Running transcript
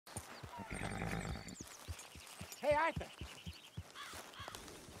Hey, Arthur.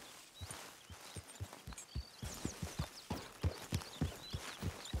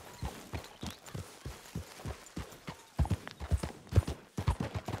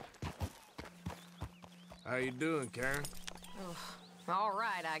 How you doing, Karen? Oh, all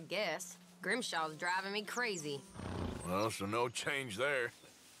right, I guess. Grimshaw's driving me crazy. Well, so no change there.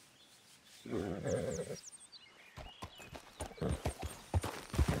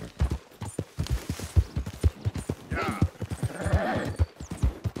 Yeah.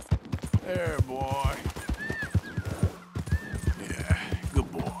 There, boy. Yeah,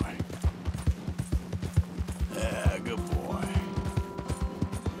 good boy. Yeah, good boy.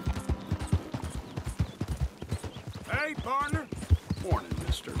 Hey, partner. Morning,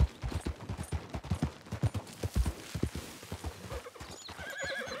 mister.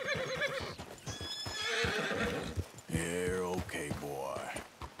 You're okay, boy.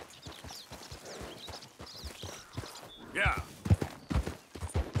 Yeah.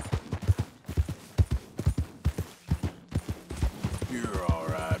 You're all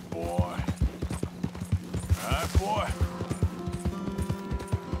right, boy. All right, boy?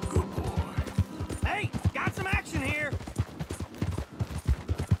 Good boy. Hey, got some action here.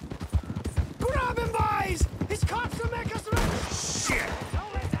 Grab him, boys! His cops will make us run. Shit!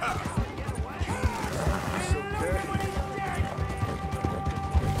 Don't let that guy get away. It's okay.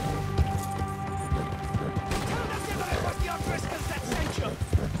 Tell them they're gonna put the O'Driscolls that sent you.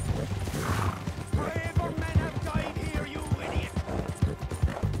 Braver men have died here, you idiot.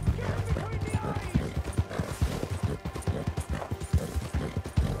 Get him between the eyes.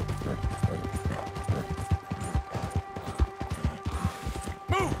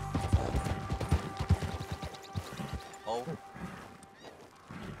 Move! Oh.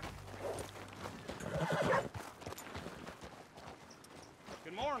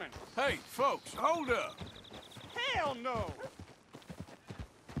 Good morning. Hey, folks, hold up. Hell no.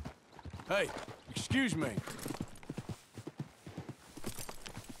 Hey, excuse me.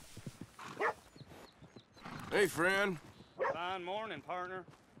 Hey, friend. Fine morning, partner.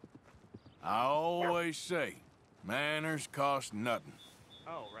 I always say, manners cost nothing.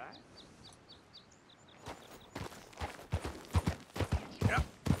 All right. Yep.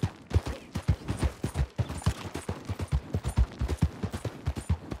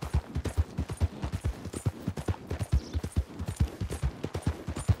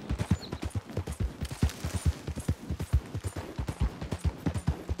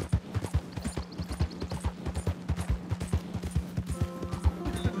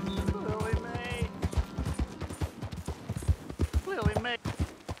 Lily Mae.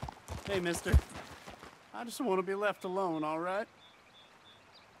 Hey, mister. I just want to be left alone, all right?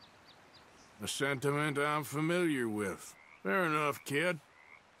 A sentiment I'm familiar with. Fair enough, kid.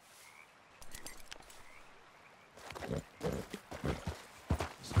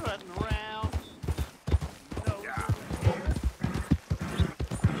 Strutting around. No.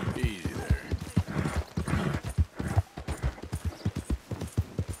 Easy there.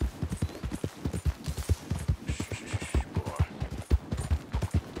 Shh, boy.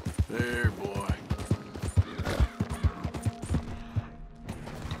 There, boy.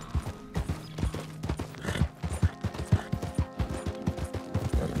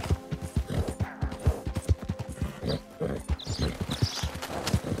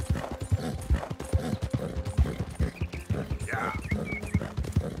 Yeah.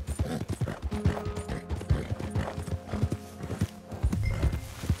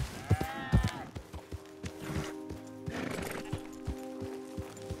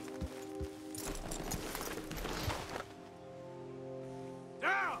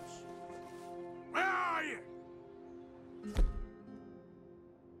 Downs! Where are you?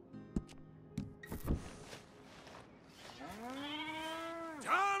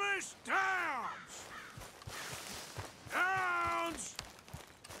 Thomas Downs! Downs!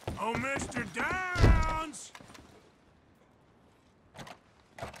 Oh, Mr. Downs!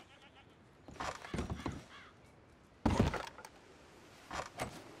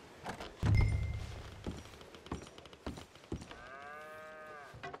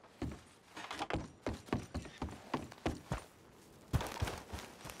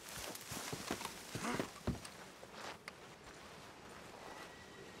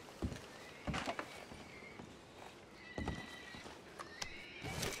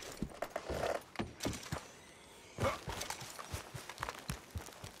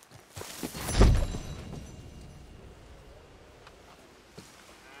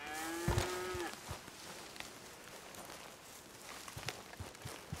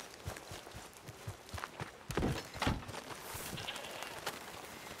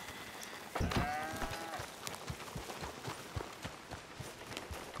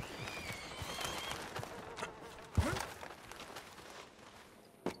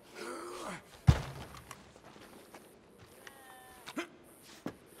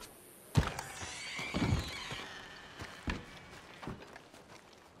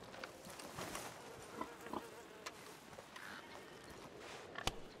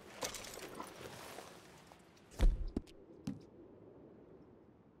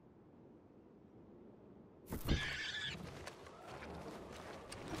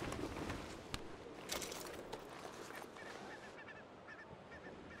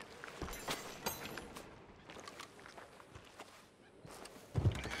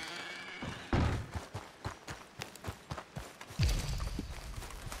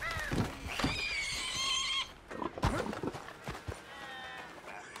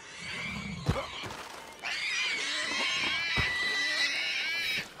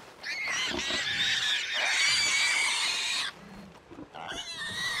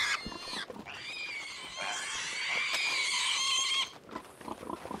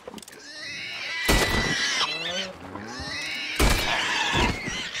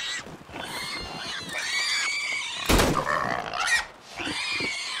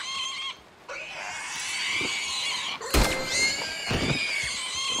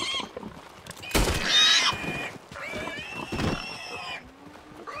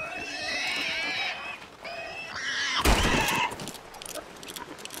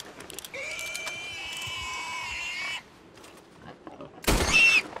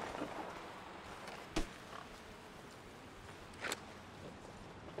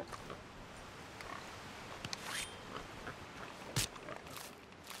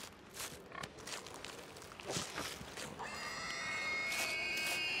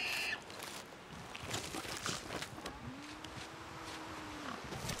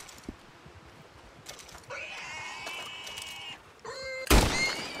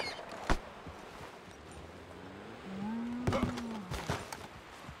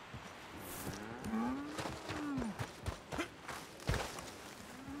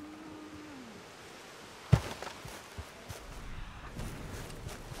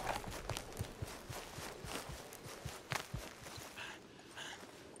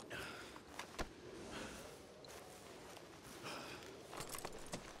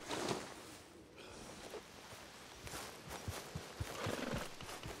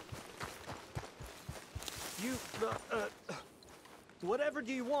 You, whatever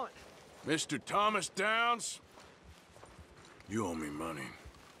do you want? Mr. Thomas Downs? You owe me money.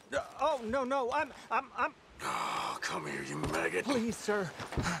 Oh, no, I'm... Oh, come here, you maggot. Please, sir.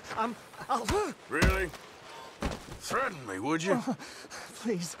 I'll... Really? Threaten me, would you?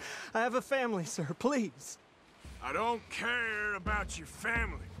 Please, I have a family, sir, please. I don't care about your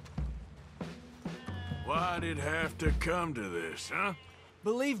family. Why'd it have to come to this, huh?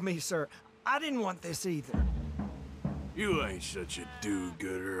 Believe me, sir, I didn't want this either. You ain't such a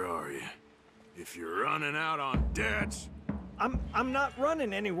do-gooder, are you? If you're running out on debts... I'm not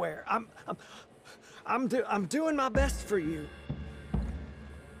running anywhere. I'm doing my best for you.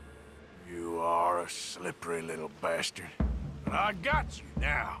 You are a slippery little bastard. But I got you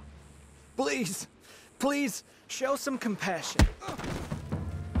now. Please, please, show some compassion.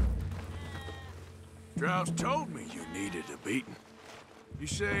 Strauss told me you needed a beating. You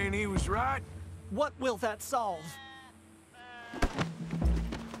saying he was right? What will that solve?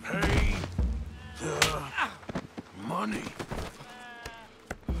 Pay the money.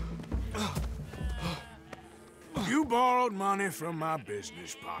 You borrowed money from my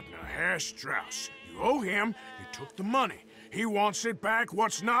business partner, Herr Strauss. You owe him, you took the money. He wants it back,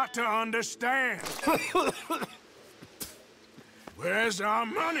 what's not to understand? Where's our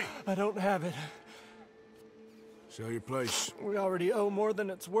money? I don't have it. Sell your place. We already owe more than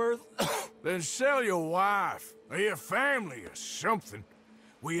it's worth. Then sell your wife, or your family, or something.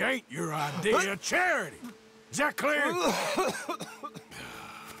 We ain't your idea of charity. Is that clear?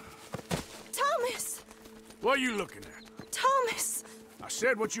 Thomas! What are you looking at? Thomas! I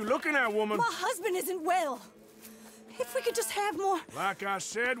said what you looking at, woman. My husband isn't well. If we could just have more... Like I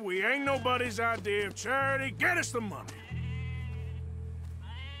said, we ain't nobody's idea of charity. Get us the money.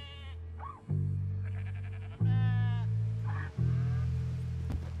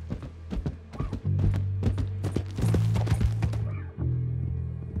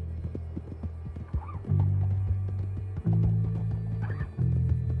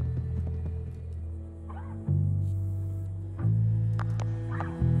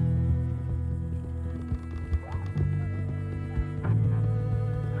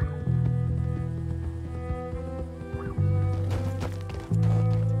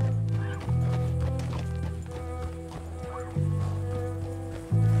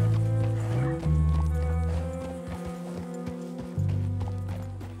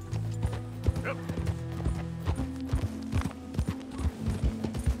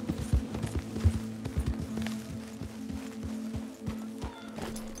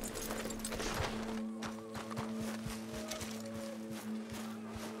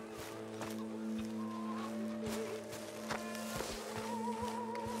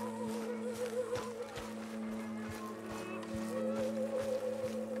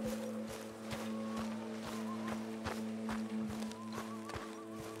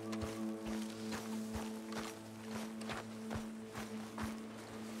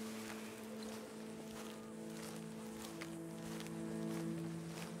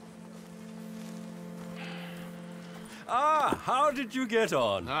 Ah, how did you get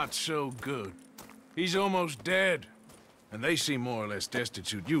on? Not so good. He's almost dead. and they seem more or less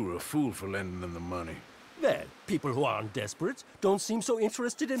destitute, you were a fool for lending them the money. Well, people who aren't desperate don't seem so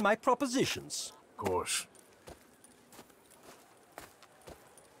interested in my propositions. Of course.